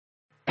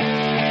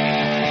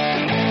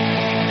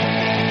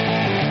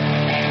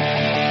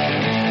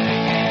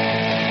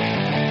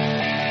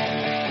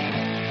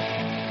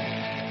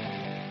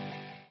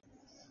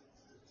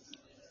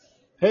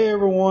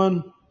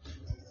everyone.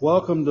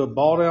 Welcome to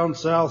Ball Down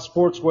South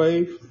Sports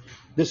Wave.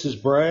 This is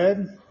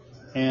Brad,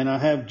 and I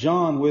have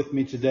Jon with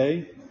me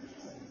today.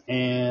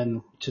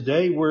 And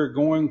today we're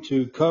going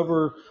to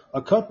cover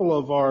a couple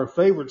of our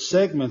favorite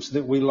segments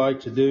that we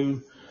like to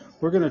do.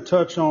 We're going to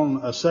touch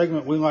on a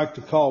segment we like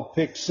to call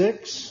Pick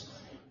Six,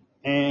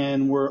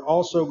 and we're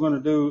also going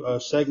to do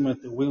a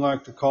segment that we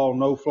like to call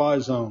No Fly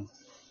Zone.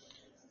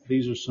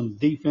 These are some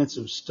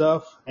defensive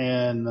stuff,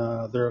 and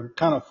they're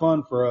kind of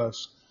fun for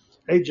us.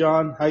 Hey,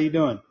 Jon, how you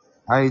doing?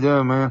 How you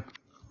doing, man?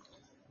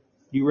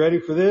 You ready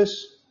for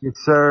this? Yes,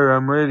 sir.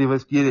 I'm ready.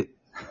 Let's get it.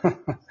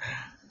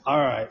 All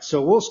right.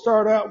 So we'll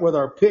start out with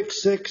our Pick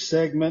Six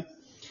segment,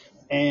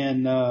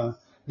 and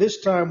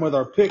this time with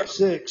our Pick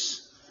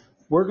Six,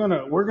 we're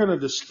gonna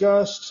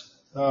discuss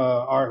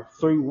our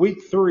through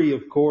week 3,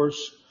 of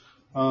course,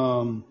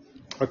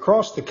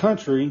 across the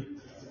country.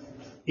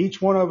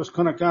 Each one of us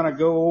going to kind of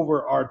go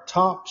over our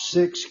top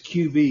 6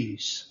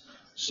 QBs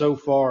so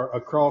far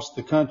across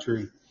the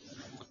country.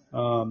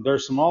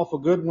 There's some awful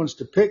good ones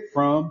to pick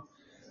from.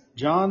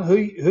 Jon, who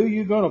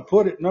you going to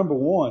put at number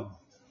 1?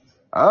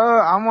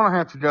 I'm gonna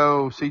have to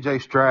go C.J.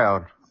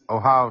 Stroud,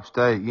 Ohio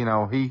State. You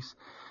know, he's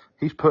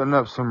putting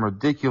up some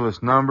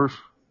ridiculous numbers.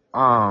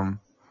 And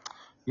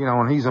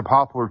he's a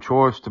popular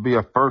choice to be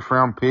a first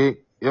round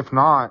pick, if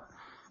not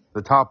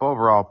the top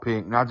overall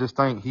pick. And I just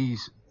think he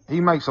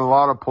makes a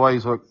lot of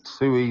plays look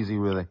too easy,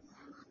 really,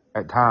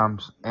 at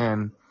times.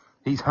 And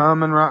he's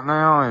humming right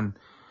now, and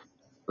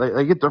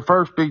they get their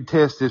first big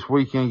test this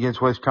weekend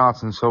against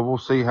Wisconsin, so we'll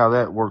see how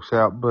that works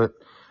out. But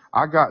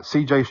I got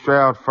C.J.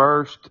 Stroud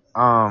first.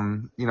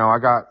 I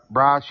got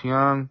Bryce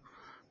Young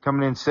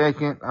coming in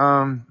second.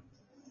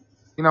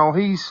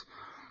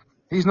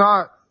 He's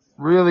not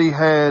really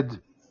had,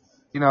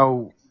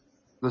 the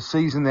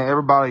season that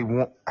everybody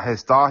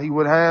has thought he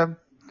would have,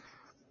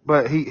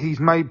 but he's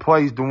made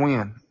plays to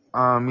win.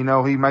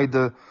 He made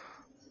the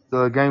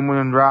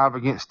game-winning drive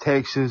against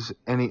Texas,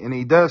 and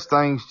he does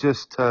things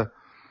just to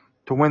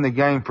win the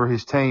game for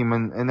his team,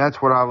 and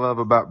that's what I love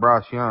about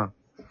Bryce Young.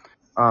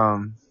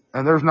 And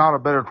there's not a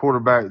better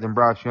quarterback than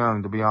Bryce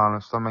Young, to be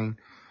honest. I mean,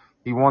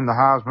 he won the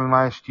Heisman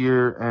last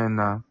year,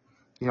 and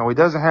he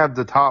doesn't have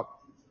the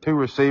top 2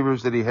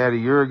 receivers that he had a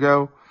year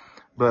ago,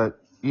 but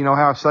you know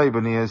how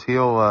Saban is.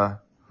 He'll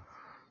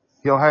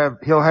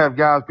have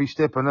guys be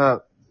stepping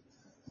up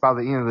by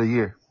the end of the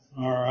year.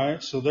 All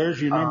right, so there's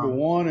your number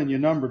 1 and your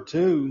number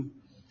 2.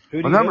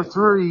 Number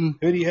 3.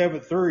 Who do you have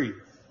at 3?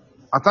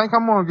 I think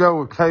I'm going to go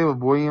with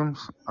Caleb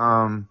Williams.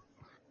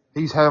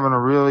 He's having a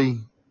really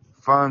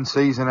fun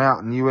season out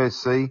in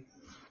USC.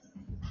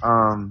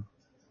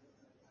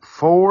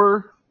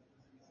 4,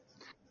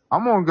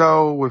 I'm going to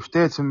go with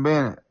Stetson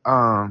Bennett.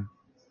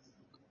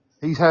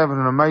 He's having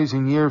an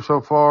amazing year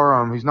so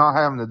far. He's not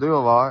having to do a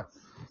lot.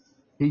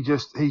 He's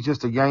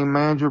just a game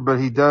manager, but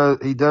he does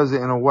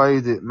it in a way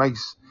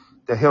that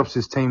helps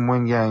his team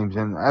win games,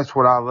 and that's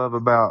what I love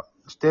about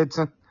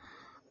Stetson.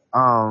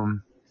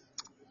 And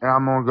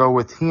I'm gonna go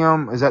with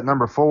him. Is that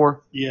number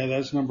 4? Yeah,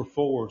 that's number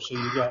 4. So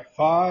you got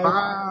 5.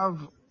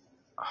 5.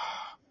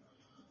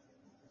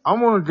 I'm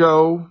gonna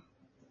go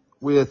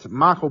with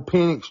Michael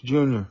Penix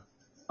Jr.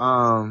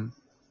 I'm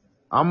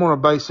gonna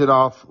base it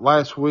off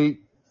last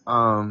week.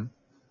 He's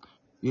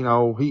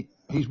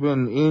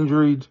been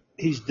injured.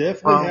 He's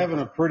definitely having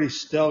a pretty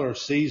stellar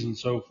season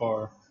so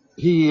far.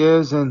 He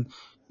is, and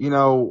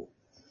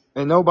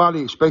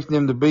nobody expected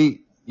him to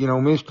beat,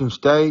 Michigan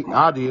State.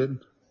 I did.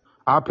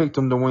 I picked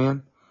him to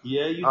win.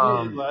 Yeah, you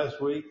did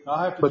last week. I'll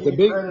have to give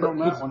you credit on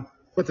that one.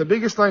 But the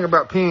biggest thing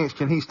about Penix,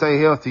 can he stay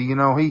healthy? He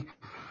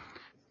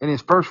in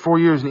his first 4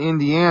 years in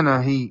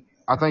Indiana,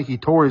 I think he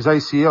tore his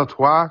ACL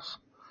twice.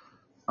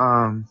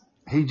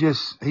 He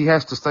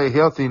has to stay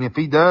healthy, and if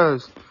he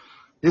does,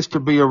 this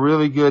could be a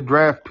really good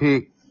draft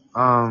pick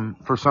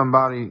for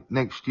somebody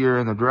next year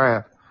in the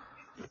draft.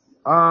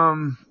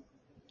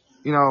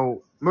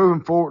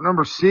 Moving forward,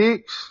 number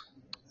 6.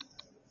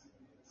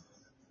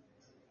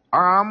 All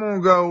right, I'm going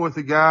to go with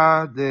the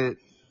guy that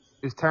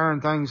is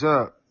tearing things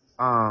up.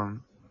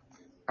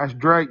 That's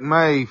Drake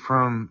May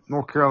from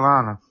North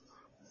Carolina.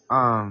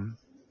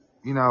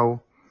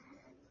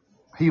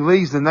 He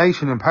leads the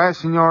nation in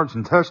passing yards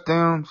and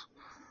touchdowns.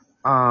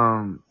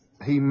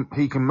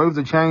 He can move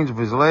the chains of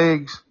his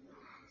legs.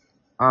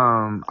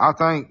 I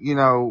think,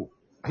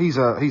 he's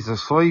a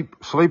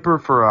sleeper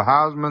for a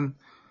Heisman,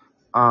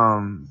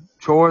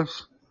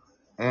 choice.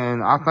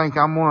 And I think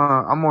I'm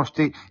gonna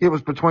stick. It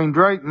was between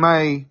Drake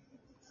May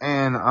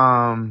and,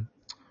 I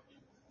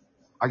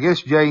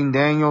guess Jaden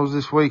Daniels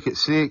this week at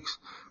 6,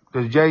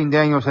 because Jaden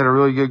Daniels had a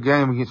really good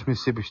game against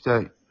Mississippi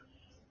State.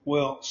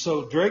 Well,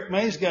 so Drake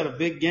May's got a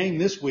big game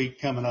this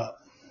week coming up.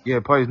 Yeah,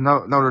 plays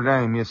Notre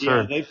Dame, yes,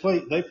 sir. Yeah,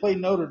 they play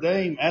Notre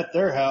Dame at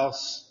their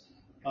house,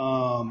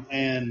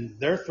 and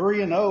they're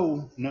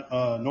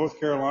 3-0. North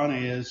Carolina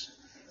is,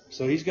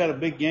 so he's got a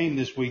big game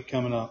this week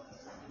coming up.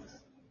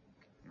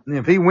 And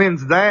if they win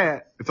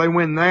that,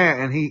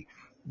 and he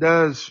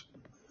does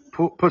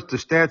puts the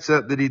stats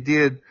up that he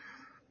did,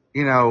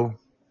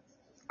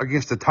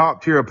 against a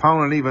top tier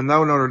opponent, even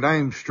though Notre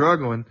Dame's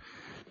struggling,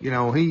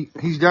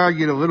 he's got to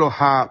get a little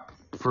hype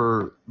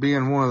for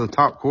being one of the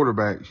top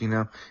quarterbacks.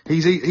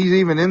 He's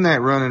even in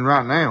that running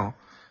right now.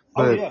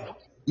 Oh, But yeah.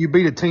 you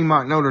beat a team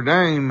like Notre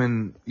Dame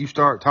and you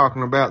start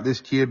talking about this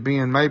kid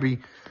being maybe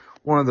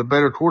one of the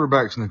better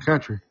quarterbacks in the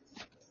country.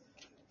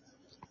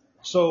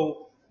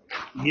 So,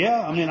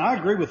 yeah, I mean, I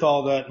agree with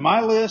all that.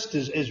 My list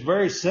is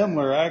very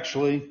similar,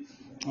 actually.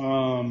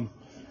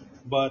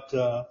 But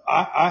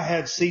I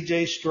had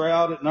C.J.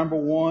 Stroud at number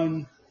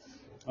one.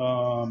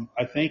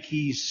 I think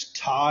he's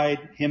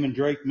tied. Him and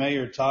Drake May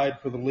are tied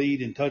for the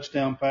lead in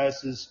touchdown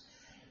passes.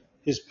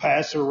 His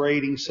passer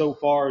rating so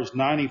far is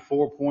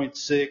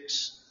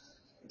 94.6.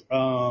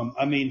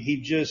 I mean,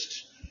 he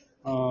just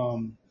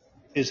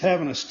is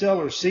having a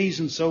stellar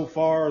season so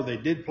far. They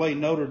did play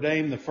Notre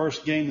Dame the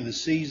first game of the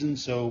season,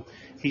 so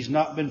he's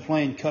not been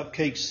playing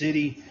Cupcake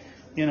City,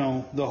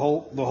 the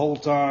whole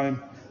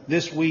time.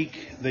 This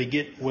week they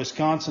get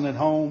Wisconsin at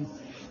home.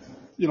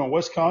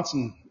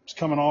 Wisconsin is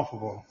coming off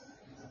of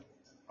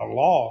a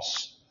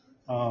loss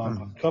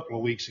a couple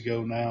of weeks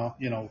ago now,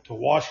 to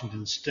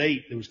Washington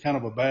State. It was kind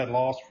of a bad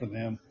loss for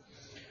them.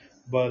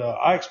 But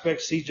I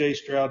expect C.J.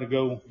 Stroud to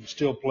go and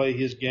still play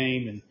his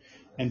game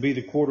and be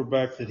the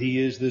quarterback that he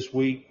is this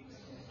week.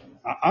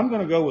 I'm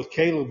going to go with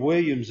Caleb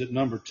Williams at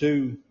number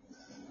two.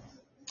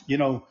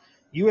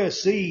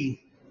 USC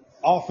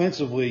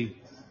offensively,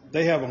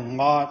 they have a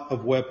lot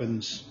of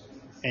weapons,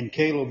 and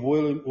Caleb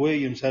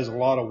Williams has a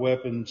lot of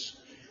weapons.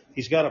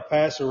 He's got a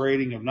passer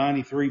rating of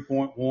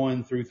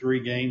 93.1 through 3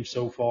 games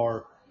so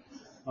far.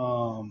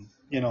 I'm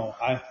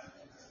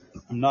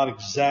not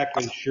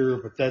exactly sure,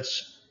 but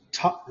that's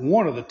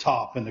one of the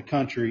top in the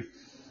country.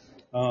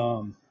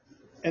 And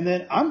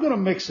then I'm going to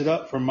mix it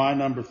up for my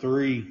number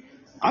 3.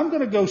 I'm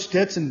going to go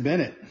Stetson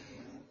Bennett.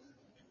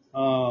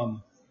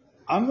 I'm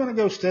going to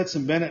go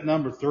Stetson Bennett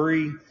number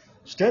 3.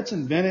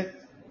 Stetson Bennett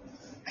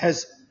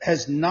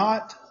has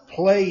not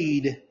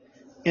played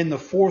in the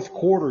fourth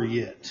quarter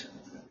yet.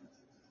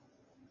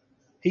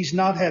 He's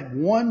not had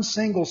one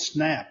single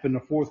snap in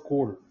the fourth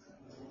quarter.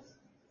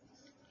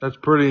 That's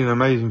pretty an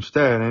amazing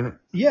stat, ain't it?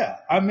 Yeah.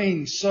 I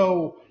mean,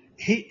 so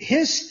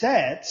his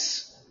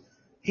stats,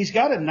 he's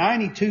got a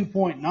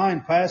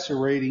 92.9 passer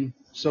rating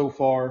so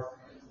far.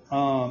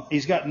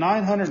 He's got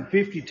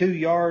 952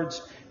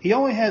 yards. He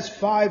only has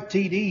 5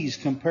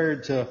 TDs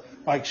compared to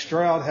like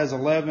Stroud has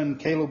 11,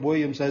 Caleb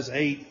Williams has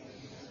 8,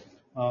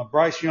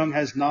 Bryce Young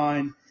has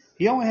 9.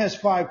 He only has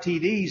 5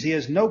 TDs. He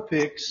has no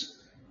picks,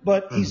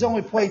 but he's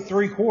only played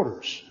 3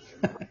 quarters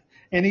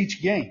in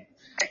each game.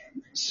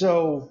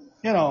 So,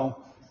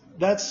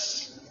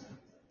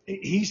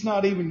 he's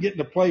not even getting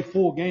to play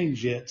full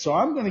games yet. So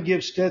I'm going to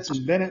give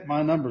Stetson Bennett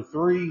my number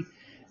 3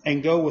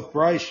 and go with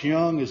Bryce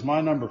Young as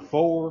my number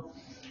 4.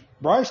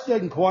 Bryce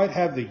doesn't quite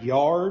have the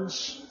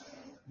yards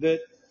that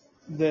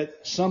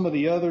some of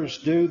the others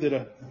do,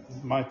 that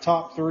my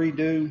top 3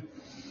 do.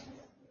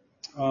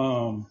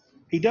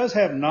 He does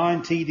have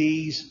 9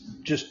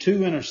 TDs, just 2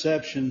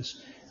 interceptions,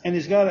 and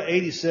he's got an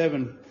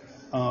 87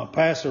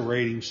 passer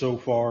rating so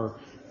far.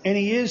 And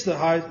he is the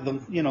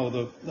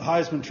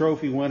Heisman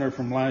Trophy winner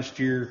from last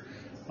year.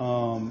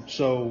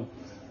 So,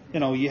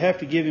 you have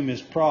to give him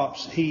his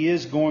props. He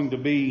is going to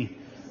be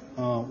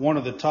one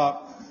of the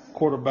top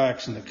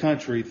quarterbacks in the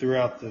country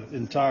throughout the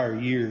entire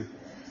year.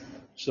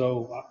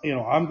 So,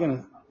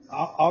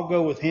 I'll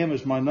go with him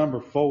as my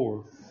number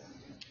 4.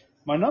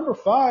 My number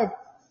 5,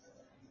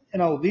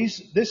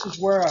 this is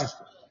where I'm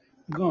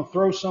going to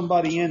throw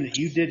somebody in that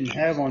you didn't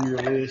have on your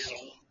list.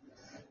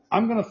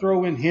 I'm going to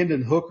throw in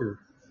Hendon Hooker.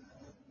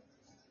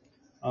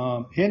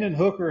 Hendon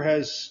Hooker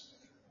has,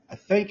 I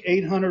think,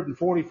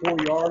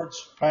 844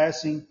 yards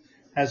passing,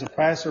 has a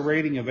passer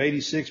rating of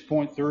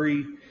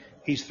 86.3.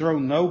 He's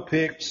thrown no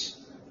picks,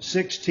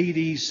 6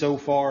 TDs so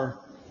far.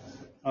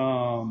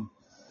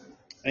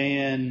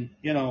 And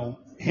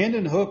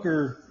Hendon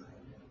Hooker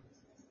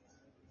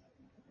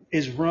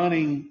is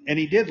running, and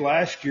he did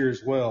last year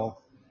as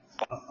well,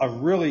 a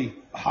really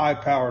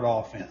high-powered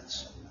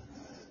offense.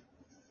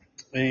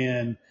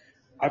 And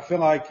I feel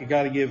like you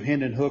got to give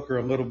Hendon Hooker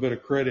a little bit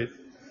of credit.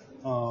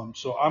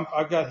 So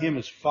I've got him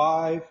as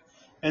 5.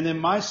 And then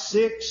my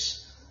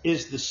 6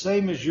 is the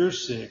same as your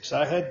 6.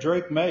 I had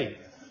Drake May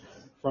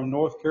from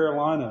North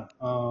Carolina.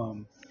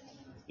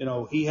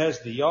 He has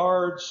the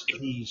yards.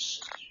 He's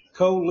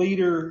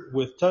co-leader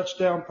with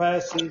touchdown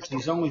passes.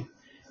 He's only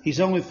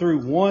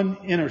threw 1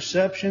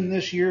 interception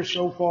this year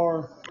so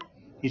far.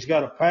 He's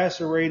got a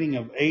passer rating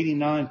of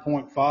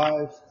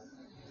 89.5.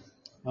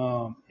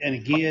 And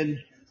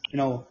again,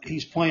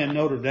 he's playing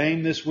Notre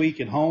Dame this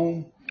week at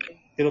home.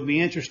 It'll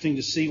be interesting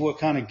to see what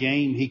kind of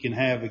game he can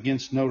have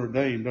against Notre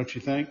Dame, don't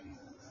you think?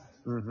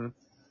 Mm-hmm.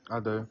 I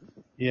do.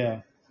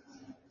 Yeah.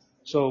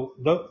 So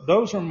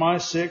those are my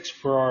 6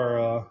 for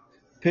our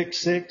pick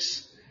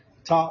 6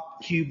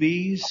 top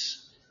QBs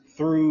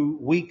through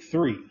week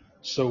 3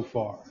 so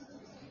far.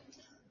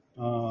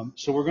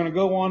 So we're going to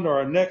go on to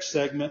our next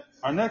segment.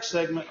 Our next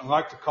segment I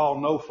like to call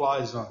No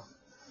Fly Zone.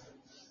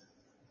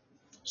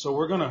 So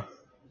we're going to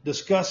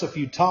discuss a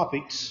few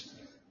topics,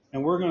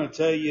 and we're going to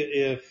tell you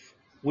if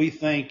we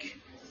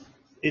think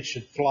it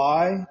should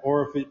fly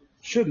or if it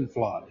shouldn't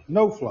fly.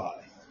 No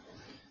fly.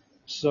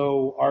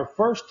 So our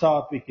first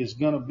topic is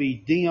going to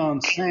be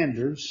Deion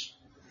Sanders.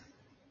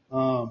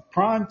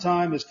 Prime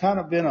time has kind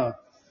of been a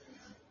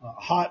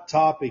hot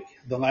topic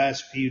the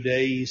last few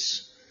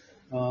days.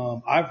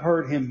 I've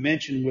heard him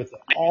mentioned with the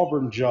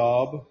Auburn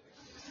job,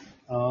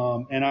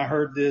 and I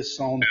heard this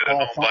on the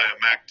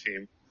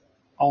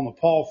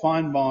Paul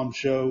Feinbaum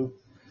show.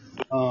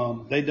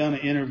 They done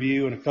an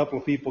interview, and a couple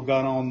of people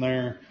got on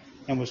there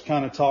and was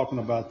kind of talking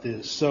about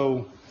this.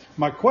 So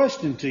my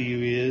question to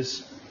you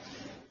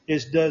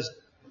is does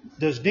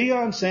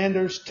Deion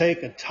Sanders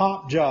take a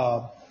top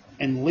job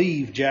and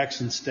leave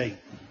Jackson State?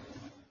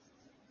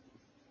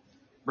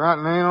 Right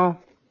now,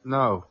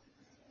 no.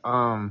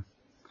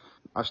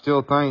 I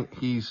still think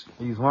he's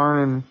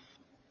learning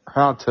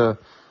how to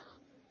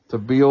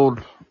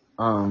build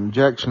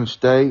Jackson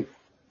State,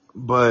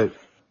 but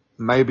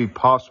maybe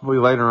possibly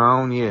later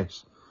on,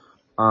 yes.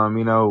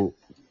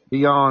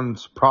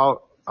 Deion's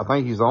I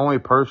think he's the only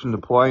person to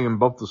play in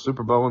both the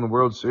Super Bowl and the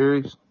World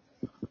Series.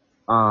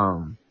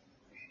 When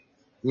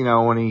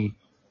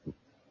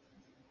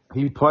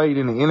he played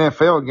in an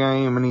NFL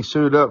game and he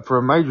suited up for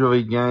a major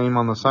league game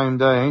on the same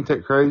day. Ain't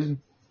that crazy?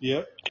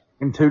 Yep.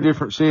 In two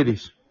different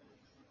cities.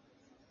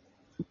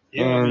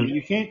 Yeah, and, I mean,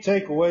 you can't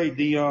take away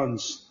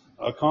Deion's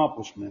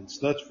accomplishments,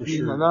 that's for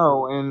sure.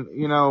 No, and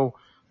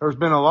there's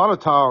been a lot of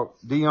talk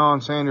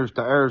Deion Sanders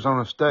to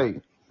Arizona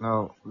State.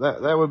 No,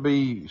 that would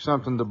be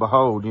something to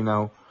behold,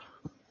 The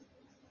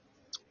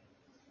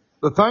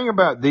thing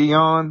about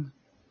Deion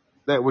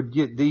that would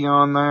get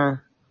Deion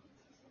there,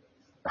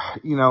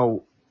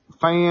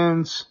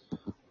 fans,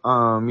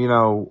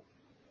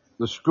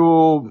 the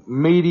school,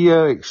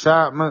 media,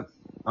 excitement,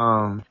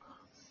 the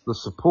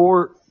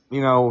support,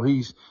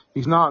 he's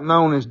not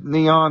known as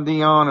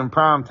Deion in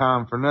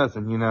primetime for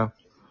nothing, now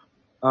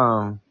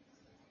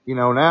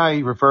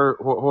he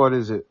what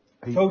is it?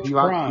 Coach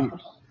Prime.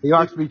 He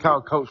likes to be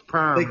called Coach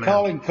Prime. They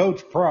call him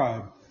Coach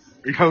Prime.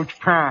 Coach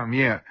Prime,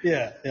 yeah.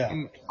 Yeah.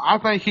 And I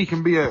think he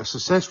can be a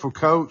successful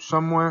coach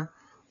somewhere.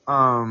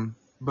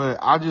 But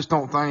I just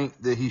don't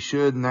think that he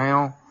should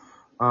now.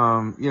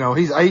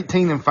 He's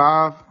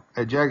 18-5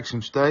 at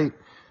Jackson State.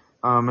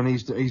 And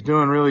he's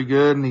doing really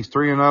good, and he's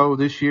 3-0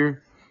 this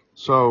year.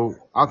 So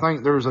I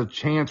think there's a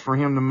chance for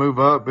him to move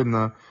up in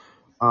the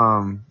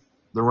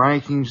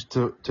rankings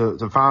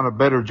to find a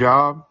better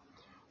job.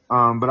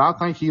 But I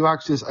think he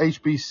likes this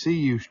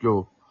HBCU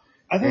school.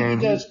 I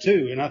think he does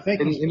too, and I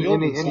think he's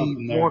building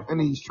something there. And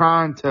he's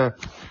trying to,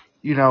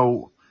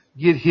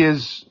 get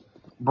his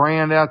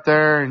brand out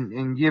there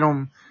and get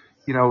them,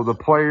 the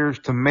players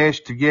to mesh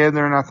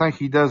together. And I think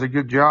he does a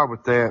good job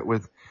with that,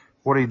 with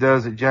what he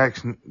does at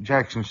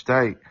Jackson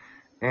State.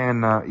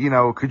 And,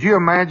 could you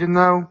imagine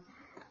though,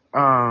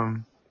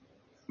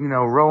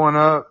 rolling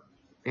up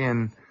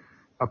in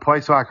a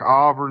place like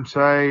Auburn,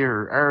 say,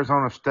 or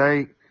Arizona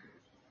State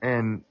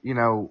and,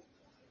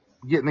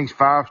 getting these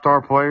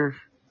 5-star players?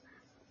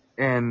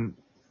 And,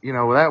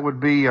 that would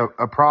be a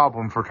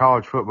problem for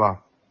college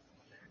football.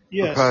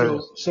 Yeah.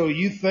 So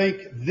you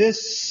think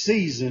this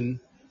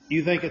season,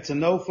 you think it's a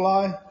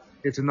no-fly?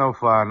 It's a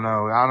no-fly.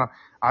 No,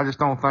 I just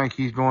don't think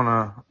he's going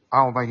to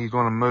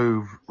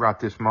move right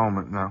this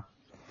moment. No.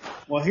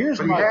 Well, he has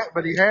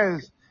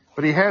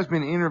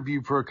been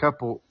interviewed for a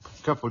couple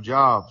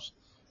jobs,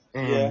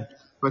 and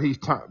but he's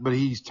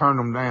turned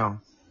them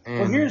down. And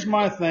well, here's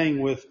my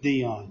thing with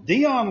Deion.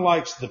 Deion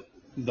likes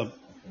the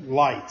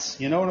lights.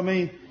 You know what I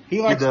mean?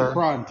 He likes the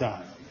prime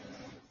time.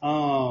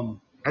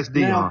 That's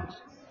Deion.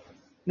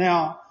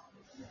 Now,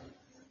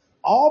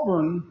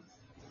 Auburn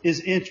is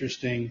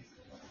interesting.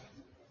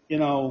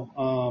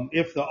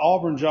 If the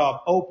Auburn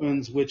job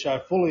opens, which I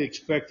fully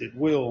expect it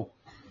will,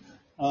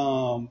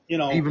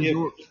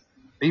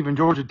 even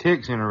Georgia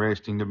Tech's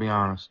interesting, to be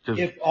honest.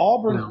 If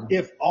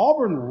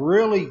Auburn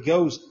really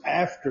goes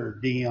after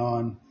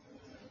Deion,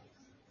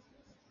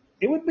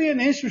 it would be an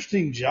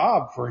interesting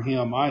job for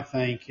him, I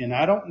think. And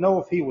I don't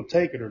know if he will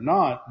take it or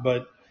not,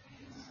 but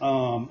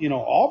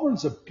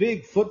Auburn's a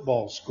big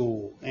football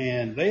school,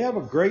 and they have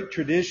a great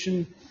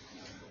tradition.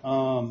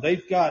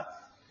 They've got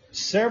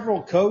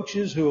several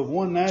coaches who have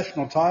won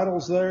national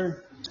titles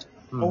there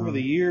over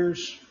the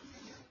years.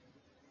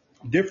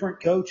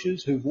 Different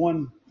coaches who've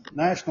won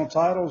national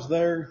titles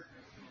there.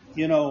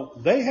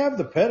 They have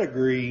the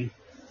pedigree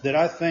that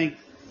I think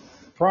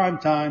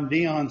primetime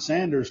Deion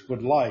Sanders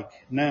would like.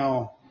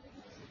 Now,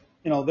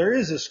 there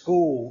is a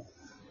school.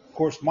 Of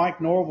course,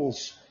 Mike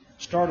Norvell's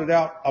started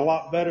out a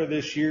lot better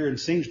this year and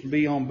seems to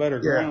be on better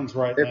grounds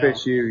right now.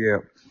 FSU, yeah.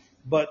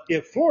 But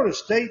if Florida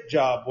State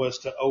job was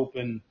to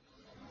open,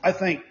 I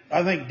think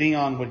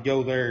Deion would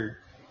go there.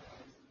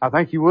 I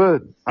think he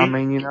would.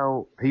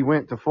 He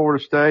went to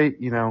Florida State,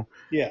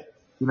 Yeah.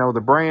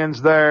 The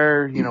brand's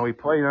there. He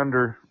played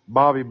under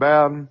Bobby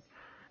Bowden.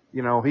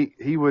 He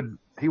would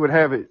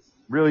have it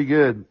really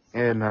good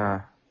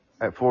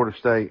at Florida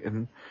State.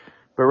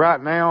 But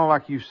right now,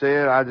 like you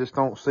said, I just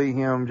don't see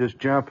him just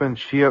jumping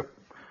ship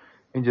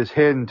and just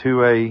heading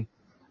to a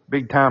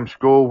big time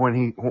school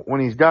when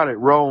he's got it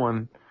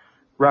rolling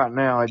right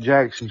now at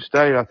Jackson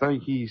State. I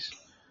think he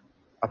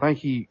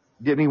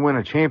didn't he win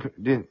a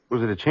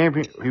was it a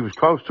champion? He was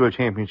close to a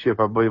championship,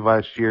 I believe,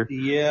 last year.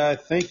 Yeah, I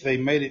think they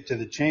made it to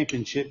the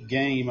championship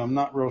game. I'm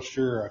not real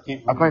sure. I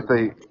can't I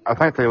remember.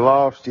 think they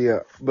lost, yeah,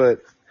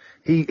 but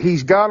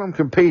he's got them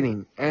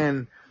competing,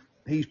 and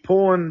he's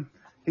pulling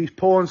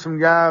some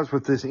guys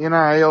with this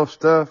NIL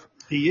stuff.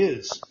 He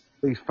is.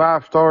 These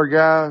 5-star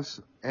guys,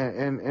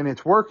 and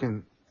it's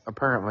working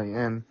apparently.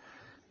 And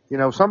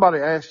somebody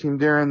asked him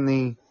during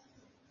the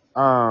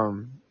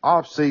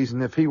off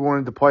season if he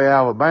wanted to play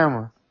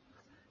Alabama,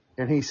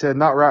 and he said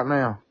not right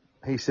now.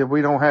 He said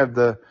we don't have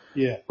the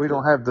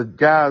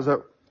guys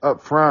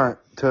up front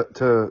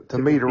to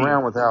meet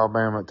around with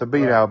Alabama, to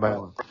beat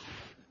Alabama.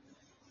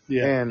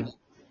 Yeah. And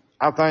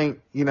I think,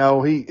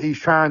 he's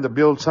trying to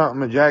build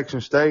something at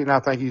Jackson State, and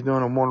I think he's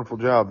doing a wonderful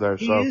job there.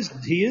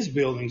 He is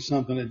building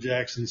something at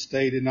Jackson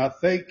State, and I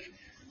think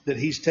that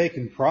he's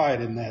taking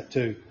pride in that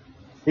too.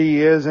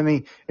 He is, and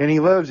he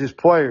loves his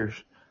players.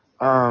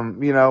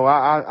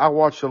 I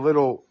watch the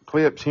little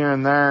clips here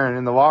and there and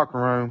in the locker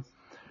room.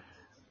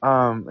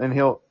 And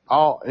he'll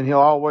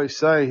always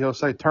say,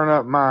 turn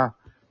up my,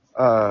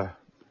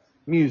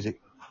 music,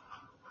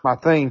 my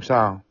theme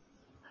song.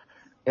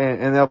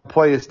 And they'll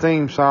play his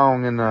theme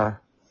song in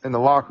the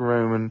locker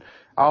room, and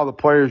all the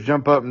players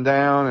jump up and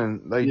down,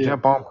 and they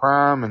jump on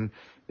prime, and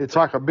it's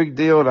like a big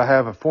deal to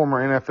have a former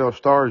NFL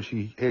star as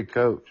your head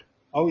coach.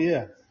 Oh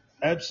yeah,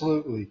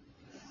 absolutely.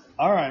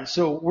 All right.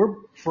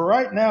 So for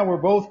right now, we're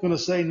both going to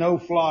say no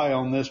fly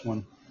on this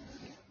one.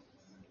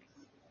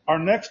 Our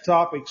next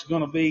topic's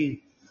going to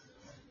be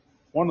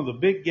one of the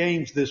big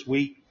games this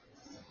week.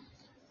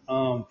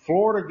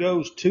 Florida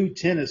goes to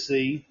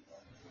Tennessee,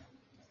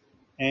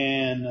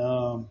 and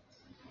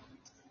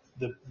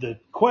the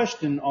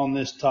question on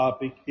this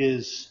topic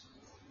is: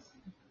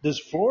 does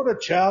Florida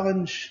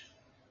challenge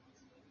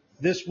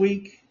this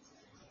week?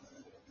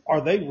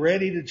 Are they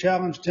ready to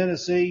challenge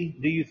Tennessee?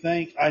 Do you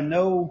think? I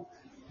know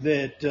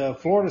that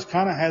Florida's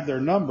kind of had their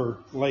number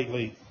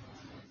lately,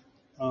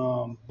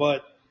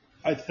 but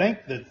I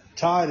think the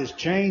tide has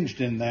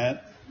changed in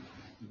that.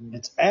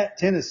 It's at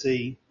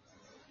Tennessee.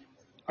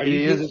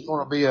 It's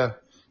going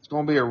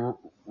to be a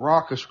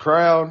raucous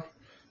crowd.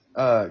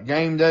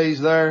 Game days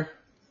there.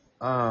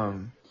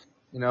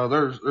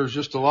 There's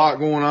just a lot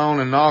going on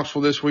in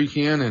Knoxville this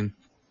weekend, and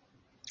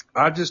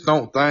I just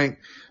don't think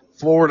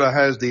Florida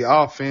has the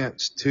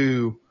offense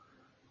to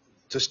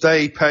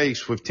stay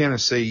pace with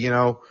Tennessee.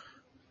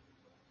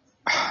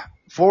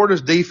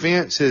 Florida's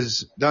defense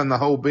has done the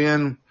whole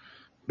bend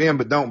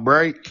but don't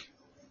break,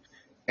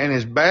 and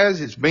as bad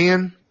as it's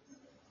been,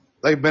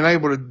 they've been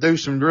able to do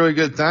some really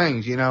good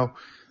things.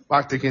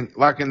 Like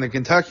in the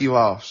Kentucky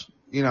loss.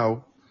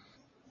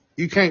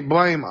 You can't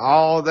blame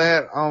all of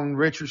that on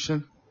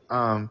Richardson.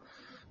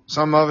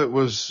 Some of it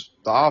was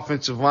the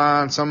offensive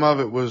line. Some of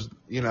it was,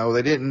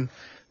 they didn't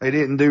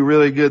do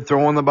really good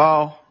throwing the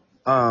ball.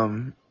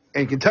 And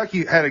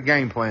Kentucky had a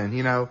game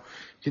plan.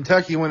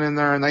 Kentucky went in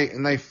there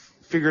and they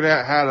figured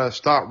out how to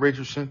stop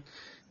Richardson.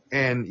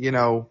 And,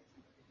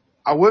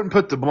 I wouldn't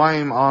put the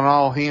blame on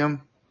all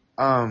him.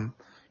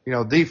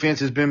 Defense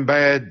has been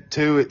bad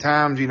too at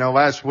times.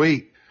 Last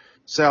week,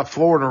 South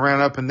Florida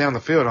ran up and down the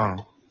field on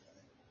them.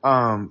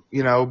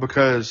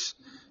 Because,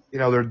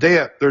 their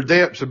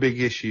depth's a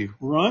big issue.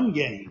 Run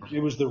game.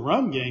 It was the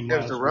run game. It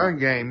was the run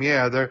game.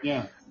 Yeah.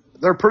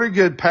 They're a pretty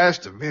good pass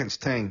defense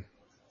team,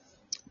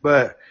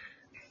 but,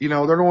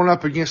 they're going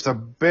up against a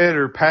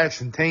better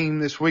passing team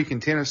this week in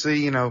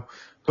Tennessee.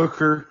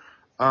 Hooker.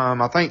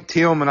 I think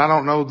Tillman, I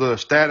don't know the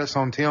status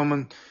on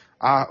Tillman.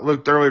 I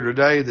looked earlier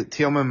today that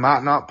Tillman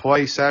might not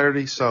play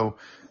Saturday, so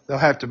there'll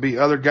have to be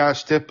other guys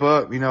step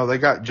up. They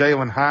got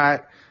Jalen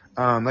Hyatt.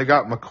 They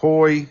got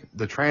McCoy,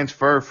 the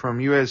transfer from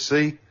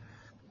USC.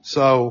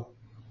 So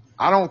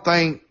I don't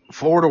think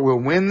Florida will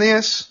win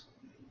this,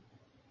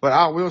 but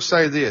I will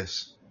say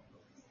this.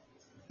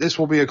 This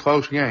will be a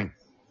close game.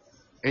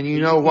 And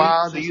you know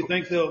why? Do you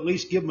think they'll at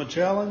least give them a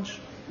challenge?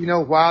 You know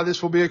why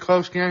this will be a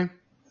close game?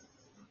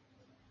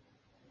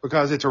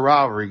 Because it's a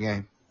rivalry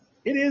game.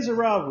 It is a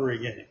rivalry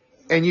game.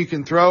 And you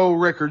can throw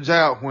records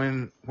out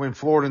when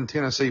Florida and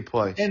Tennessee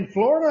play. And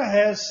Florida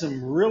has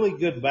some really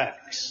good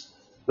backs.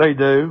 They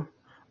do.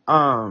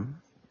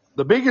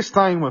 The biggest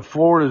thing with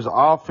Florida's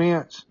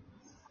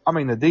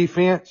the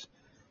defense,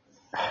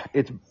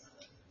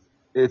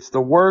 it's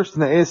the worst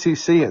in the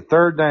SEC at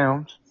third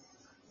downs.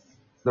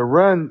 The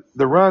run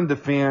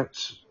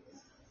defense,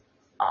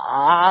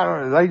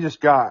 they just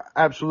got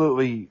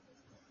absolutely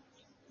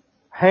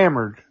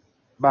hammered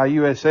by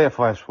USF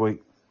last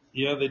week.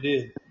 Yeah, they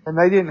did. And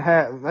they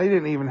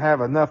didn't even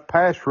have enough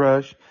pass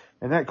rush,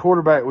 and that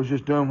quarterback was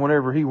just doing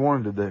whatever he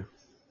wanted to do.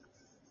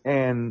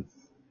 And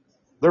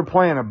they're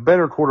playing a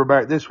better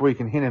quarterback this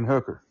week in Hendon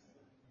Hooker.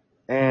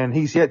 And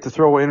he's yet to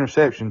throw an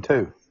interception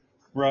too.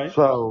 Right.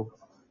 So,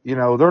 they're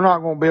not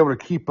going to be able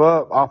to keep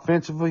up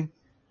offensively,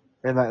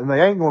 and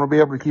they ain't going to be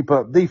able to keep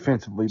up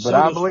defensively. But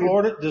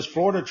does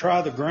Florida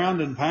try the ground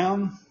and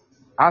pound?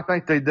 I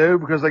think they do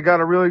because they got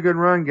a really good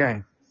run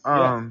game.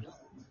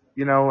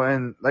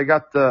 and they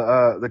got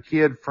the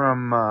kid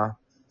from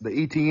the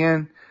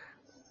ETN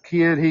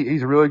kid.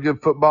 He's a really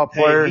good football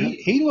player. Hey,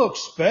 he looked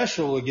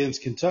special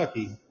against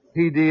Kentucky.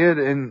 He did,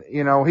 and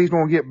he's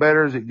going to get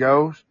better as it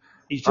goes.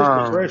 He's just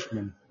a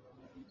freshman.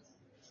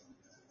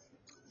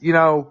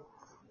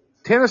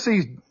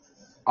 Tennessee's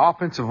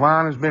offensive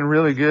line has been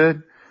really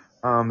good.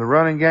 The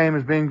running game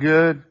has been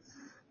good.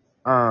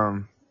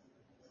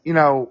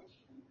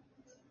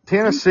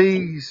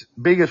 Tennessee's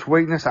biggest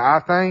weakness,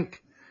 I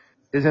think,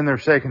 is in their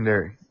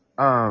secondary.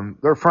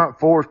 Their front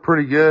four is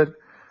pretty good.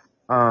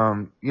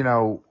 But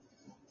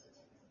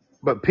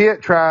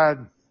Pitt tried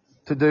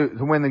to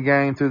win the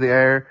game through the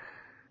air,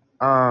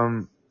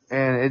 and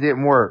it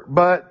didn't work.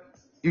 But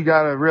you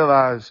got to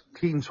realize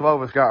Keaton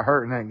Slovis got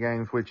hurt in that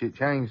game, which it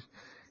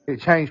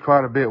changed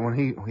quite a bit when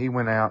he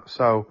went out.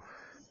 So,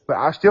 but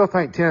I still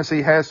think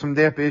Tennessee has some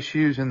depth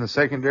issues in the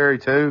secondary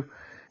too,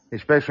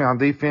 especially on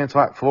defense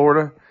like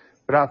Florida.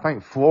 But I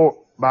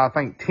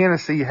think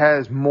Tennessee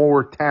has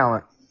more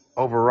talent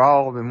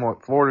overall than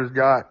what Florida's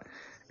got,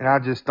 and I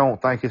just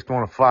don't think it's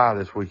going to fly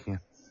this weekend.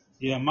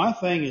 Yeah, my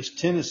thing is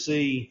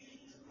Tennessee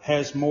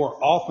has more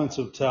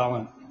offensive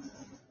talent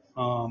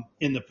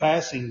in the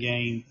passing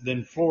game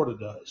than Florida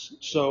does.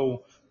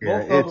 So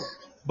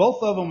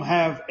both of them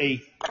have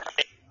a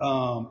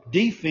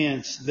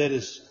defense that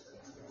is,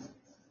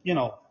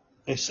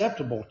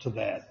 acceptable to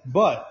that.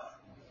 But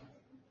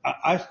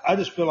I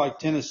just feel like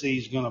Tennessee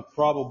is going to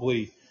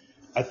probably,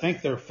 I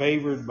think they're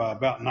favored by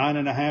about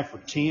 9.5 or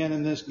 10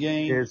 in this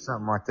game. Yeah,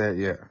 something like that,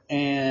 yeah.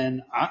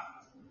 And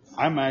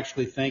I'm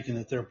actually thinking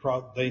that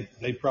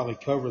they probably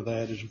cover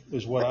that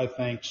is what I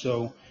think.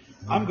 So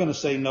I'm going to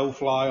say no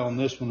fly on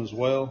this one as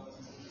well.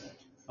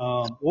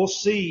 We'll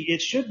see.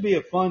 It should be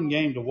a fun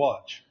game to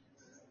watch.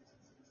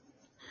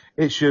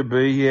 It should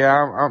be,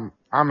 yeah.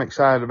 I'm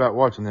excited about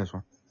watching this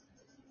one.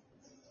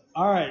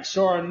 All right,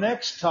 so our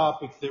next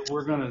topic that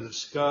we're going to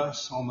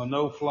discuss on the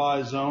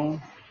no-fly zone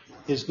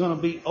is going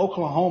to be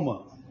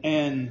Oklahoma.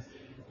 And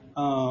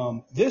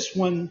this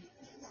one,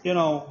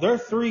 they're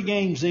 3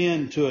 games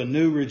into a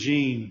new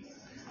regime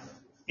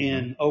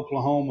in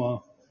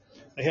Oklahoma.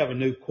 They have a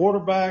new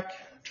quarterback,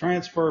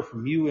 transfer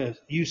from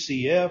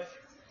UCF,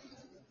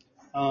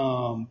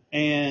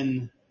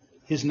 and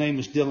his name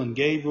is Dylan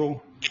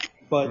Gabriel.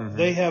 But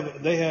they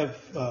have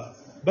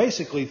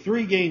basically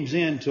 3 games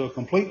into a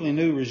completely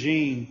new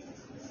regime,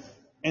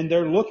 and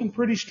they're looking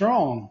pretty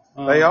strong.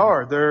 They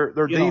are.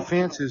 Their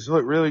defenses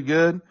look really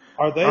good.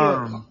 Are they?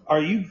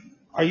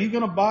 Are you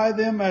going to buy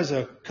them as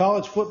a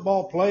college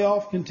football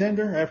playoff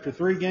contender after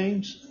 3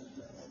 games?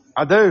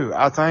 I do.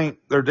 I think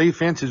their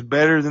defense is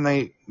better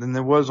than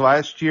there was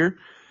last year.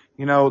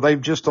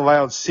 They've just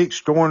allowed 6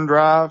 scoring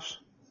drives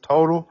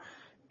total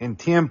and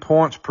 10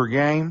 points per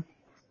game.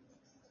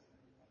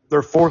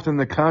 They're 4th in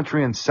the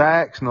country in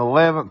sacks and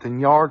 11th in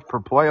yards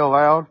per play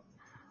allowed.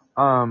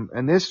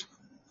 And this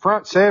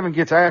front 7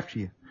 gets after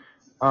you.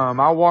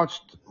 I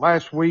watched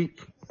last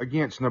week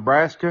against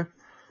Nebraska.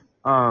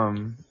 They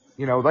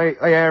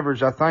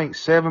averaged, I think,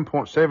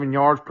 7.7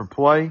 yards per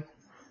play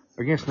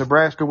against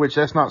Nebraska, which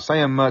that's not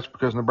saying much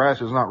because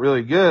Nebraska's not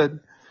really good.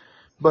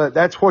 But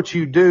that's what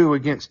you do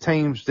against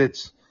teams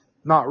that's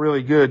not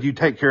really good. You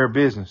take care of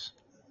business.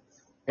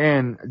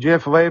 And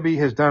Jeff Lebby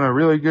has done a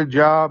really good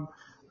job.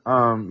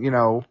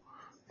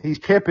 He's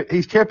kept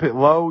it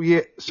low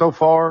yet so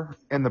far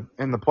in the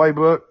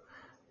playbook.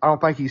 I don't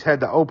think he's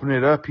had to open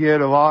it up yet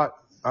a lot.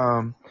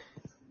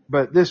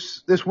 But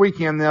this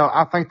weekend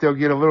I think they'll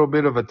get a little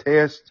bit of a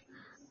test.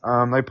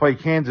 They play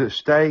Kansas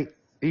State.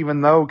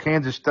 Even though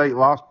Kansas State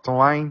lost to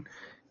Lane,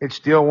 it's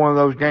still one of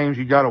those games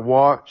you got to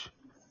watch.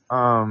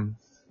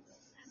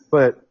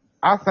 But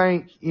I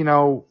think,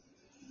 there's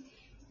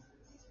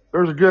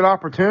a good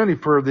opportunity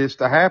for this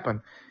to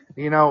happen.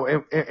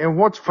 And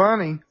what's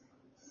funny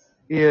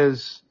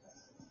is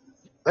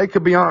they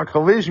could be on a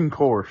collision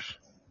course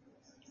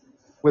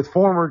with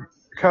former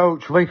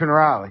coach Lincoln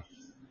Riley.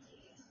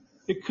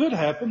 It could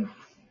happen.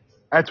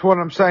 That's what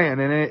I'm saying.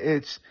 And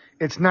it's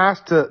nice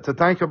to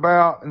think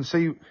about and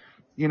see,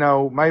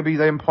 maybe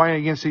them playing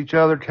against each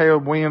other,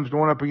 Caleb Williams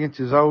going up against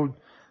his old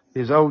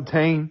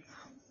team.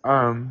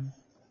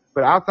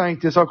 But I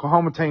think this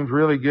Oklahoma team's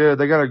really good.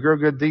 They got a real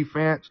good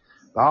defense.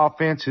 The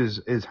offense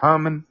is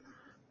humming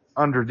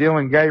under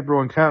Dylan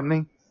Gabriel and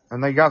company,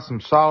 and they got some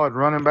solid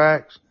running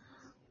backs.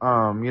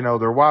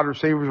 Their wide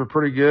receivers are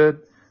pretty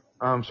good.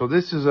 So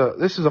this is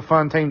a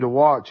fun team to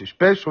watch,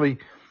 especially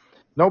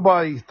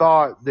nobody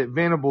thought that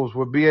Venables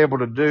would be able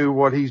to do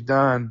what he's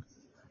done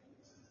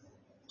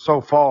so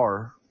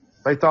far.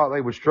 They thought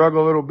they would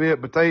struggle a little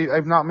bit, but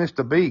they've not missed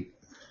a beat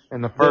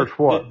in the first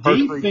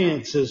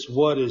defense is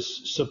what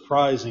is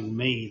surprising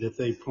me that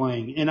they're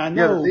playing. And I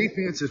know the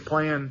defense is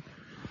playing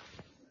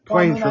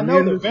tremendous. I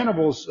know that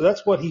Venables,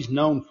 that's what he's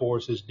known for,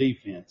 is his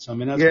defense. I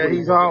mean, that's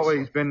he's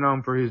always been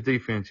known for his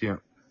defense, yeah.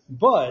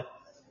 But,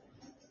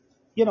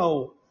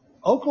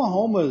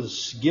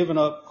 Oklahoma's given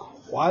up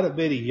quite a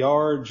bit of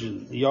yards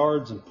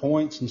and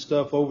points and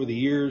stuff over the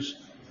years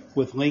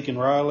with Lincoln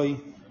Riley.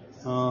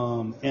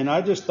 And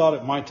I just thought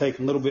it might take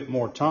a little bit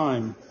more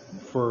time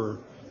for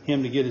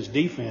him to get his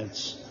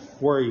defense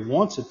where he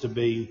wants it to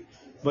be.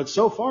 But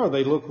so far,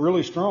 they look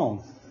really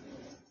strong.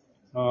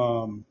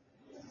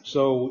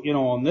 So,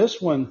 on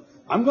this one,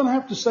 I'm going to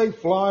have to say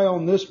fly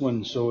on this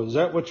one. So is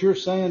that what you're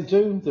saying,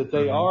 too, that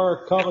they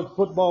are a college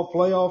football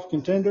playoff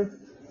contender?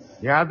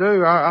 Yeah, I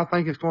do. I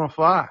think it's going to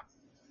fly.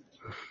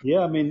 Yeah,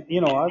 I mean,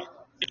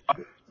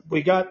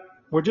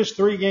 we're just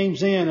 3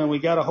 games in, and we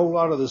got a whole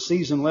lot of the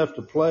season left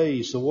to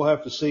play, so we'll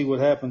have to see what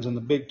happens in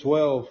the Big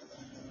 12.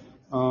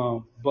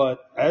 But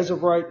as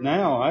of right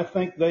now, I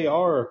think they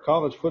are a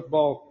college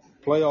football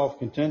playoff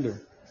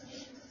contender.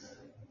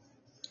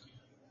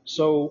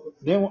 So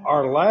then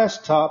our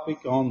last topic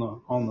on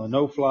the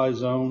no-fly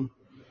zone.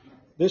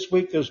 This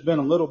week there's been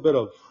a little bit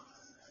of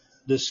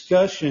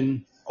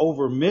discussion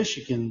over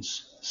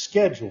Michigan's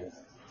schedule.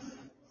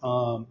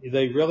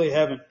 They really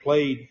haven't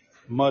played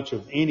much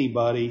of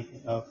anybody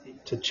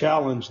to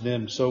challenge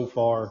them so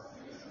far.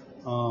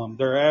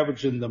 They're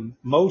averaging the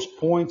most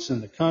points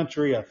in the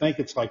country. I think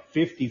it's like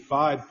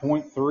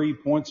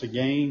 55.3 points a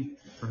game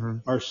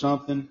or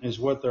something is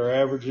what they're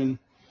averaging.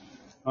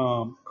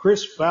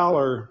 Chris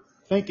Fowler,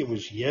 I think it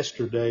was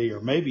yesterday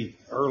or maybe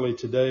early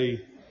today,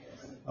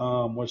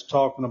 was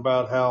talking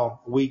about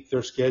how weak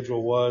their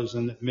schedule was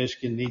and that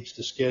Michigan needs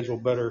to schedule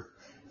better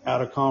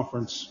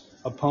out-of-conference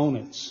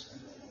opponents.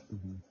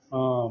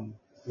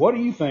 What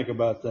do you think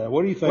about that?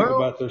 What do you think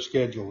about their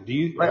schedule?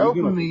 They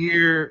opened the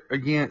year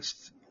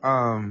against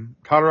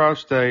Colorado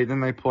State,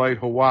 then they played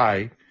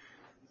Hawaii,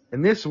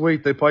 and this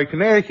week they play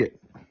Connecticut.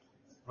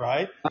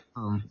 Right.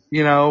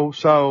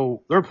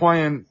 So they're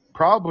playing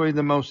probably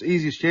the most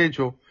easy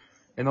schedule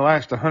in the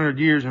last 100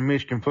 years in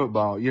Michigan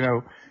football.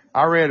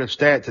 I read a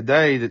stat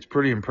today that's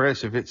pretty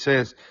impressive. It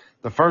says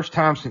the first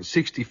time since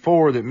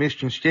 '64 that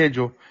Michigan's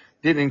schedule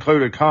didn't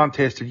include a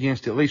contest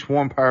against at least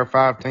one Power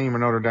 5 team or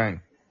Notre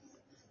Dame.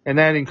 And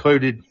that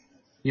included,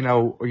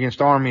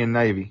 against Army and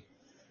Navy.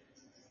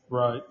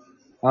 Right.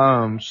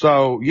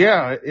 So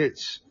yeah,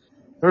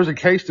 there's a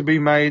case to be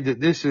made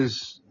that this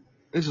is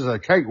a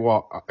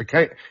cakewalk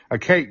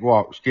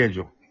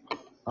schedule.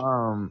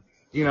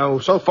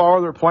 So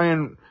far they're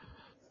playing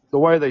the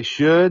way they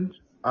should.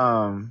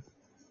 They're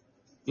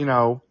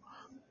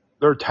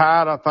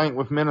tied, I think,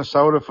 with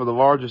Minnesota for the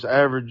largest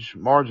average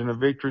margin of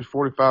victories,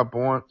 45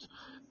 points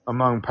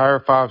among Power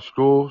 5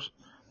 schools.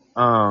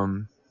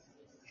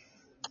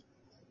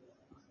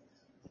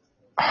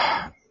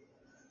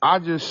 I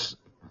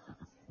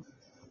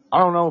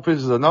don't know if this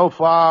is a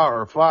no-fly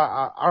or a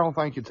fly. I don't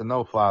think it's a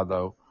no-fly,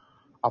 though.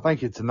 I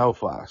think it's a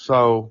no-fly.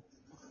 So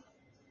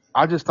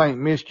I just think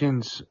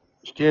Michigan's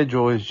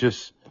schedule is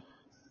just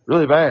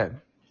really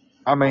bad.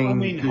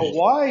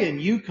 Hawaii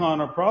and UConn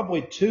are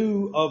probably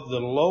 2 of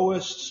the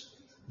lowest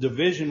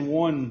Division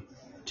I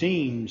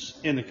teams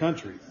in the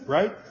country,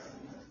 right?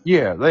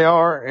 Yeah, they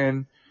are.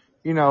 And,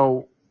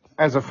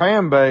 as a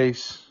fan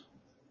base,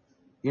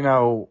 you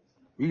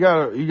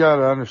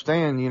gotta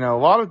understand, a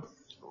lot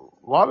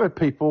of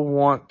people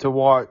want to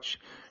watch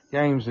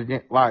games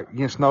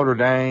against Notre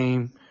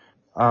Dame.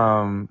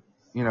 Even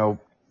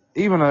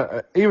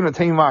a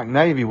team like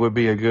Navy would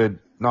be a good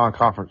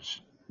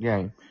non-conference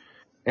game.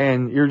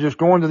 And you're just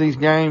going to these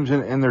games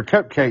and they're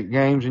cupcake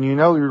games and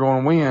you're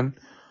going to win.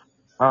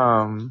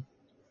 And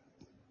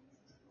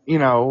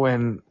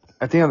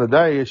at the end of the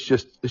day, it's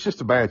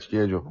just a bad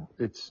schedule.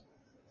 It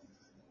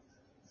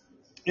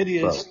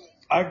is. So.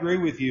 I agree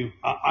with you.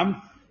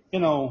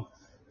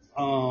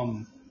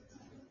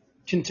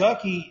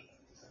 Kentucky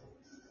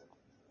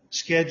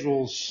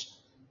schedules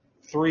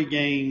 3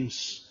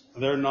 games,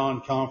 their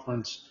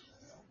non-conference,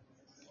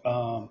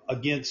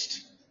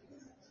 against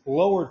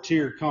lower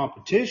tier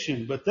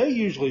competition, but they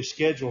usually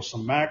schedule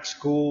some MAC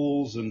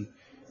schools and,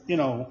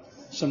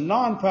 some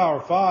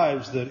non-Power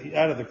 5s that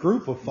out of the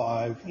group of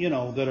 5,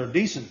 that are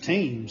decent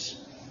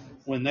teams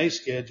when they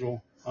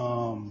schedule.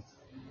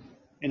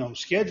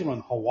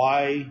 Scheduling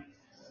Hawaii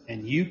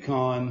and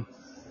UConn,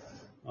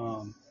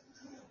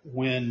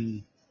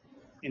 when,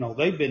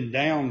 they've been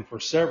down for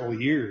several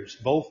years,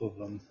 both of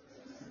them,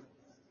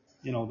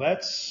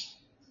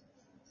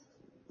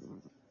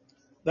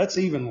 that's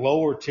even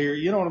lower tier.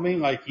 You know what I mean?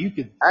 Like you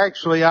could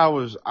actually, I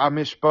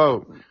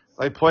misspoke.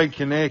 They played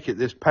Connecticut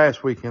this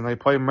past weekend. They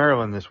played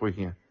Maryland this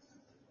weekend.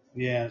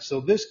 Yeah. So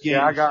this game.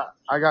 Yeah,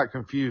 I got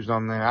confused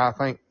on that. I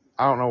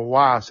don't know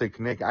why I said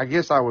Connecticut. I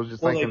guess I was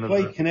just thinking. They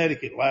played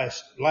Connecticut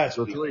last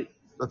week.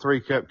 The 3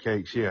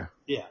 cupcakes. Yeah.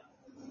 Yeah.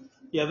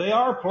 Yeah, they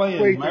are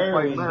playing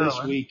Maryland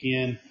this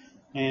weekend.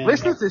 And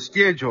listen to the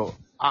schedule.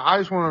 I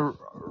just want to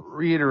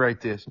reiterate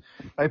this.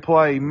 They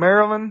play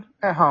Maryland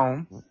at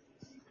home.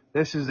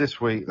 This is this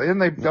week. Then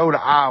they go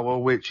to Iowa,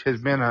 which has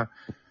been a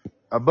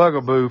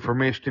bugaboo for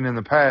Michigan in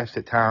the past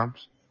at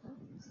times.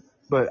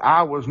 But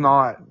Iowa's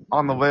not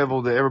on the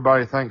level that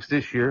everybody thinks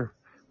this year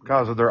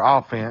because of their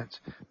offense.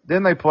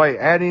 Then they play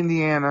at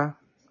Indiana,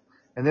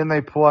 and then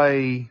they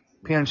play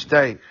Penn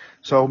State.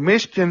 So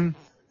Michigan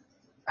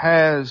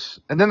and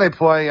then they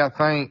play, I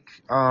think,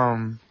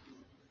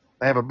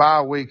 they have a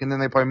bye week, and then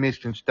they play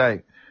Michigan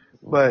State.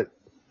 But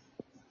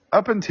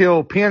up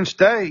until Penn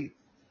State,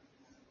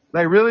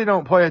 they really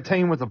don't play a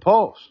team with a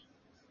pulse.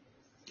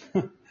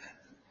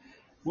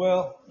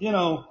 Well,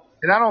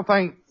 And I don't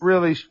think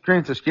really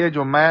strength of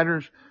schedule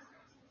matters.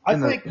 I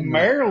think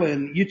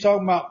Maryland, you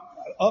talking about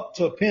up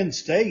to Penn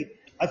State,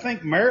 I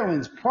think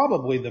Maryland's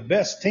probably the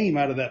best team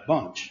out of that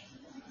bunch.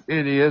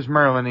 It is.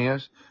 Maryland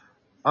is.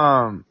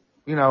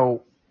 You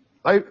know,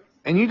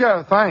 and you got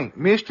to think,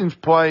 Michigan's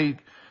played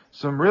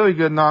some really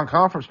good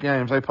non-conference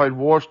games. They played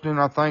Washington,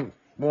 I think,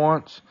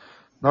 once.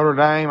 Notre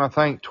Dame, I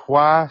think,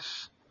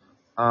 twice.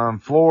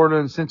 Florida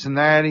and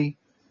Cincinnati,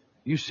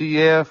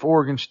 UCF,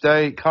 Oregon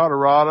State,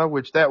 Colorado,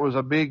 which that was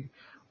a big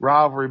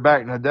rivalry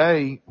back in the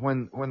day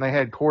when they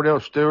had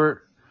Cordell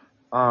Stewart,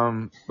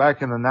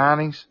 back in the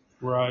 90s.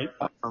 Right.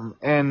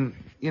 And,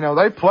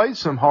 they played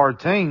some hard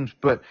teams,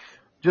 but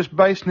just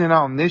basing it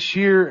on this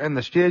year and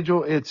the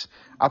schedule,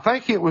 I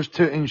think it was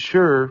to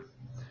ensure,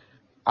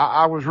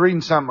 I was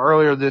reading something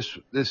earlier this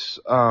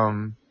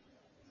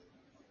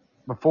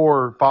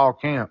before fall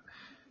camp,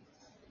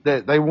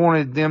 that they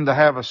wanted them to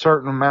have a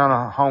certain amount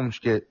of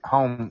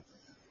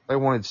they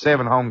wanted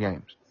 7 home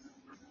games.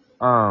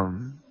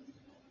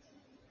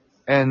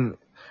 And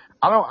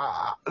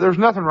there's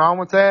nothing wrong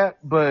with that,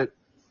 but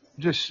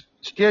just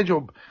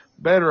schedule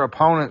better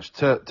opponents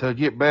to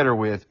get better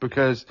with,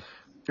 because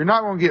you're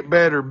not going to get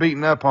better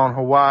beating up on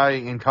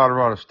Hawaii and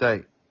Colorado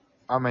State.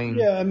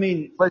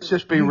 Let's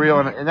just be real,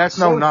 and that's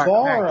so no knock.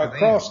 Far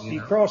across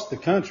the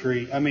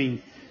country,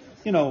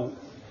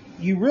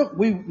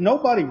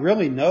 nobody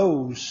really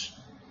knows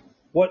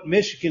what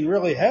Michigan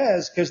really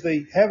has, because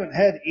they haven't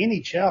had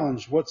any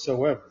challenge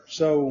whatsoever.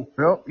 So,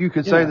 well, you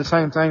could say the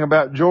same thing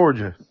about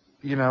Georgia.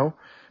 They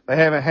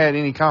haven't had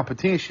any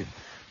competition.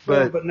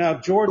 But now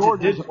Georgia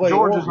did play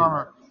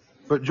Oregon.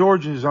 But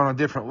Georgia's on a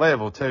different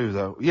level too,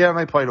 though. Yeah,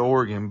 they played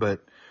Oregon,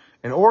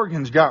 and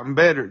Oregon's gotten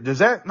better. Does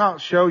that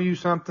not show you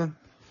something?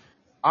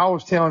 I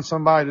was telling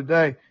somebody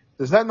today,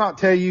 does that not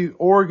tell you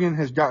Oregon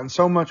has gotten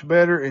so much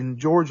better and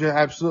Georgia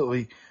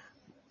absolutely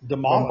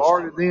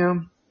bombarded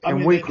them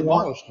in week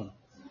 1?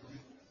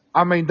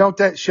 Them. Don't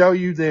that show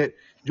you that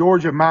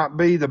Georgia might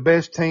be the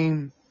best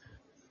team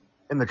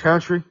in the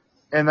country,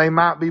 and they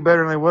might be better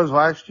than they was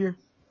last year?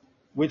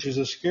 Which is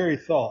a scary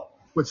thought.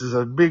 Which is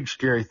a big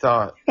scary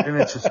thought, and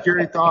it's a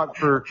scary thought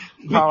for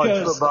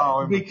college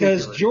football.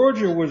 Because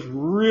Georgia was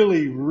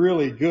really,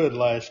 really good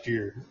last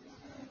year.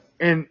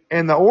 And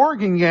the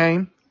Oregon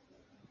game,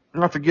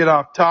 not to get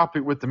off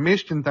topic with the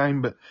Michigan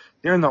thing, but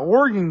during the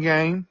Oregon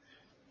game,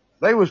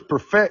 they was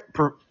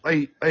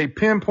they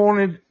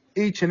pinpointed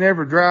each and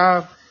every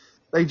drive.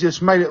 They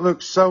just made it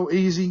look so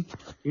easy.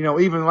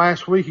 Even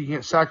last week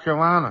against South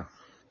Carolina.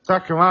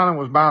 South Carolina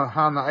was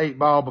behind the 8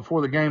 ball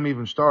before the game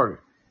even started.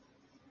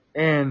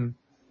 And,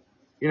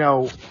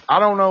 I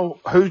don't know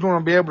who's going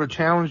to be able to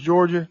challenge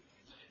Georgia.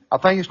 I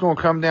think it's going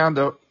to come down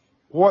to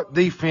what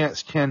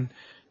defense can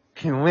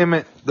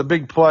limit the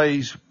big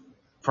plays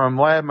from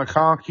Ladd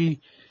McConkey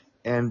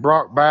and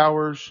Brock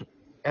Bowers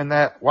and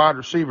that wide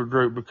receiver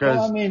group,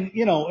 because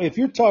if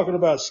you're talking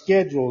about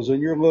schedules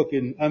and you're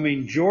looking,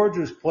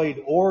 Georgia's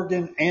played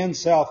Oregon and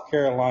South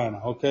Carolina.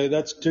 Okay,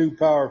 that's 2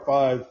 Power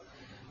 5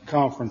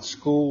 conference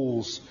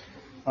schools.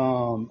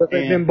 But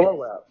they've been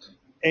blowouts.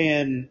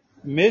 And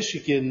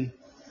Michigan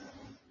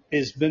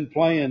has been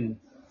playing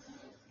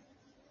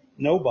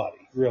nobody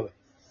really.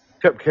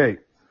 Cupcake.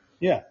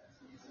 Yeah,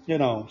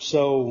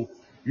 so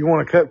you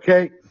want a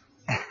cupcake?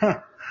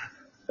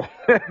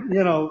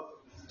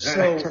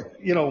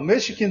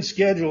 Michigan's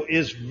schedule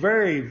is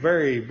very,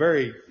 very,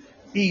 very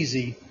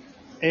easy,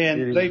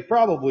 and they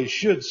probably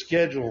should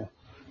schedule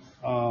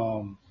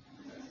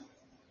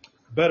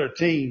better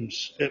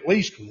teams, at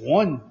least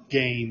one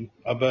game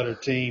a better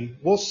team.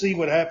 We'll see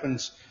what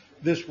happens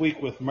this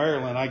week with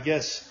Maryland. I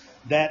guess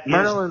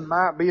Maryland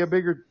might be a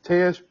bigger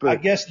test, but I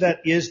guess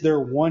that is their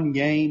one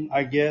game,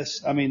 I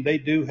guess. They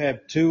do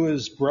have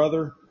Tua's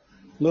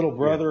little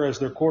brother as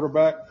their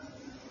quarterback.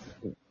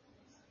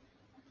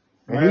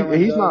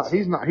 He's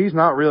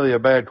not really a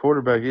bad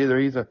quarterback either.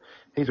 He's a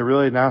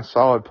really nice,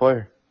 solid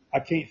player. I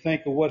can't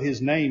think of what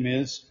his name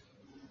is.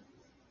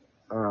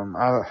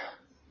 I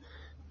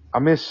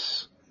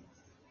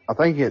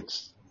think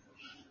it's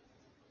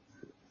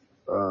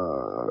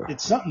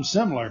something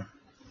similar.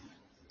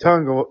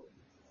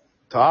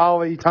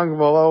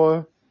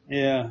 Tungavaloa.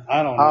 Yeah,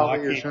 I don't know.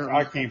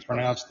 I can't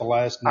pronounce the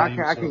last name.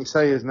 I can't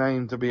say his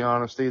name, to be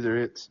honest, either.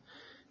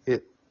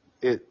 It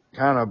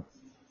kind of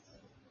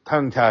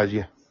tongue ties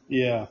you.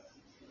 Yeah.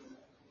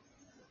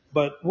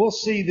 But we'll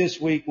see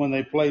this week when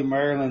they play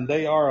Maryland.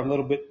 They are a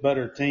little bit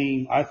better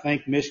team. I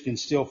think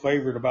Michigan's still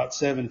favored about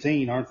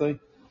 17, aren't they?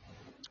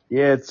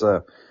 Yeah,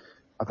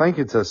 I think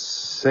it's a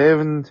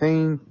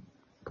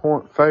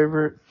 17-point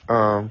favorite.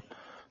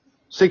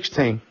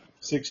 16.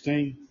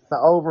 16. The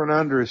over and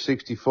under is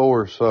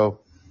 64, so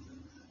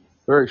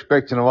they're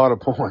expecting a lot of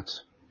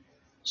points.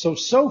 So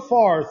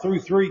far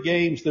through 3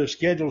 games, their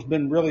schedule's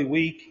been really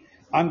weak.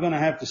 I'm going to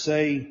have to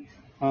say,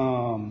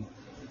 I'm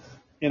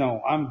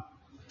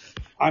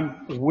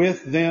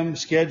with them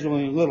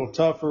scheduling a little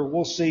tougher.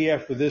 We'll see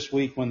after this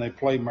week when they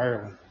play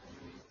Maryland.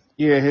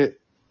 Yeah,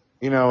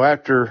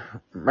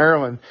 after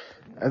Maryland,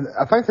 and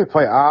I think they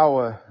play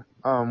Iowa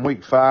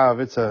week 5.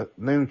 It's a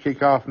noon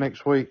kickoff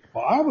next week.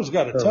 Well, Iowa's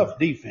got a tough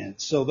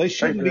defense, so they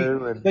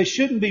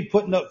shouldn't be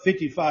putting up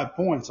 55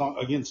 points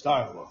against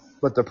Iowa.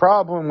 But the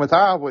problem with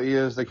Iowa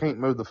is they can't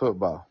move the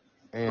football,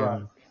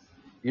 and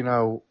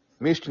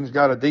Michigan's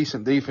got a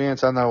decent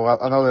defense. I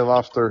know they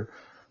lost their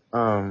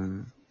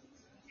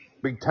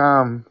big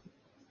time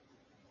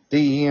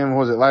DEM.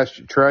 Was it last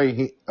year?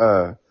 Trey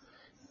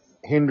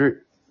Hendrick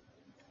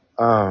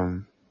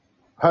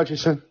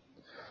Hutchinson.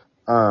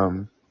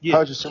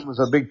 Hutchinson was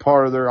a big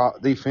part of their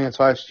defense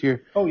last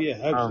year. Oh yeah,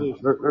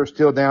 absolutely. They're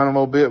still down a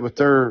little bit, but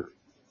they're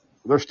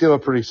still a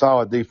pretty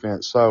solid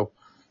defense. So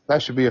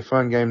that should be a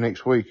fun game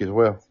next week as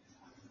well.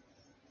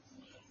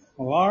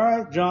 Well, all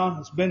right, John,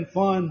 it's been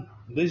fun.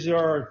 These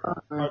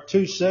are our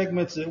 2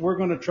 segments that we're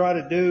going to try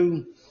to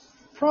do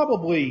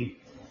probably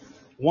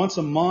once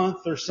a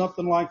month or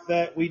something like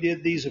that. We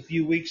did these a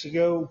few weeks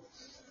ago,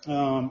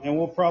 and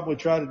we'll probably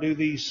try to do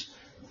these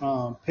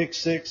pick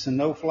 6 and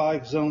no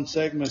flag zone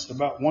segments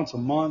about once a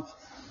month,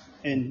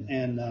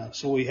 and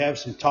so we have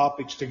some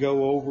topics to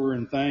go over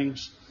and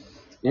things.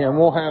 Yeah, and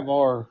we'll have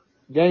our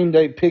game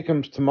day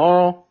pick'ems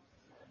tomorrow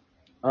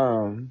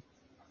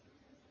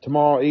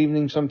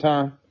evening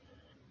sometime,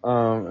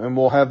 and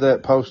we'll have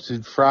that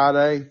posted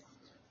Friday.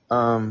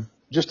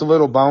 Just a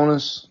little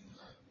bonus.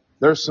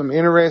 There's some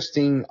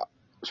interesting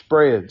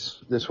spreads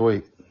this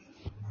week.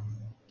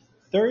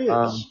 There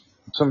is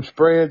some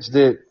spreads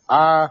that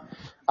I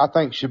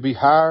think should be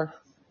higher,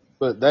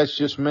 but that's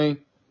just me.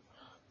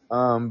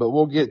 But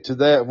we'll get to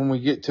that when we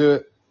get to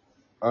it.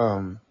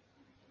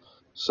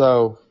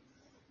 So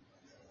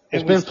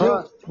it's been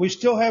fun. We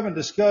still haven't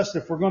discussed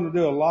if we're going to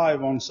do a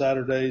live on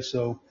Saturday,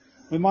 so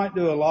we might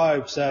do a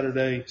live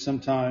Saturday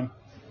sometime.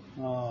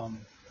 You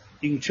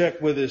can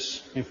check with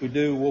us. If we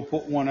do, we'll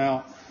put one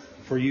out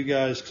for you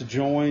guys to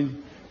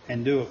join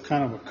and do a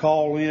kind of a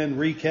call-in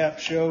recap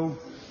show.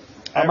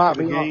 I might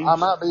be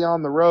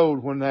on the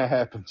road when that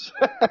happens.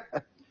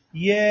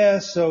 Yeah,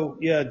 so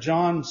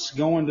John's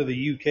going to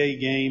the UK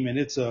game, and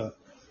it's a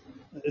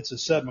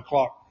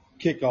 7:00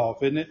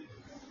 kickoff, isn't it?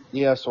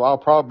 Yeah, so I'll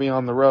probably be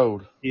on the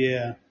road.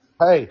 Yeah.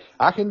 Hey,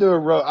 I can do a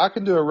road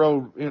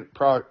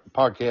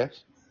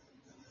podcast.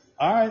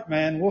 All right,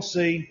 man. We'll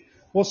see.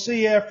 We'll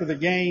see after the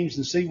games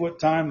and see what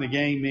time the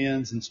game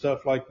ends and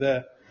stuff like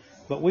that.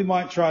 But we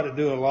might try to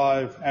do a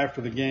live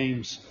after the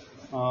games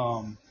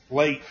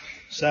late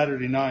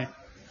Saturday night.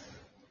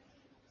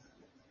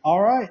 All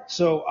right,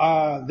 so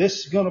this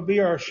is going to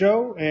be our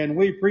show, and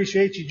we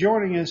appreciate you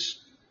joining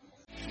us.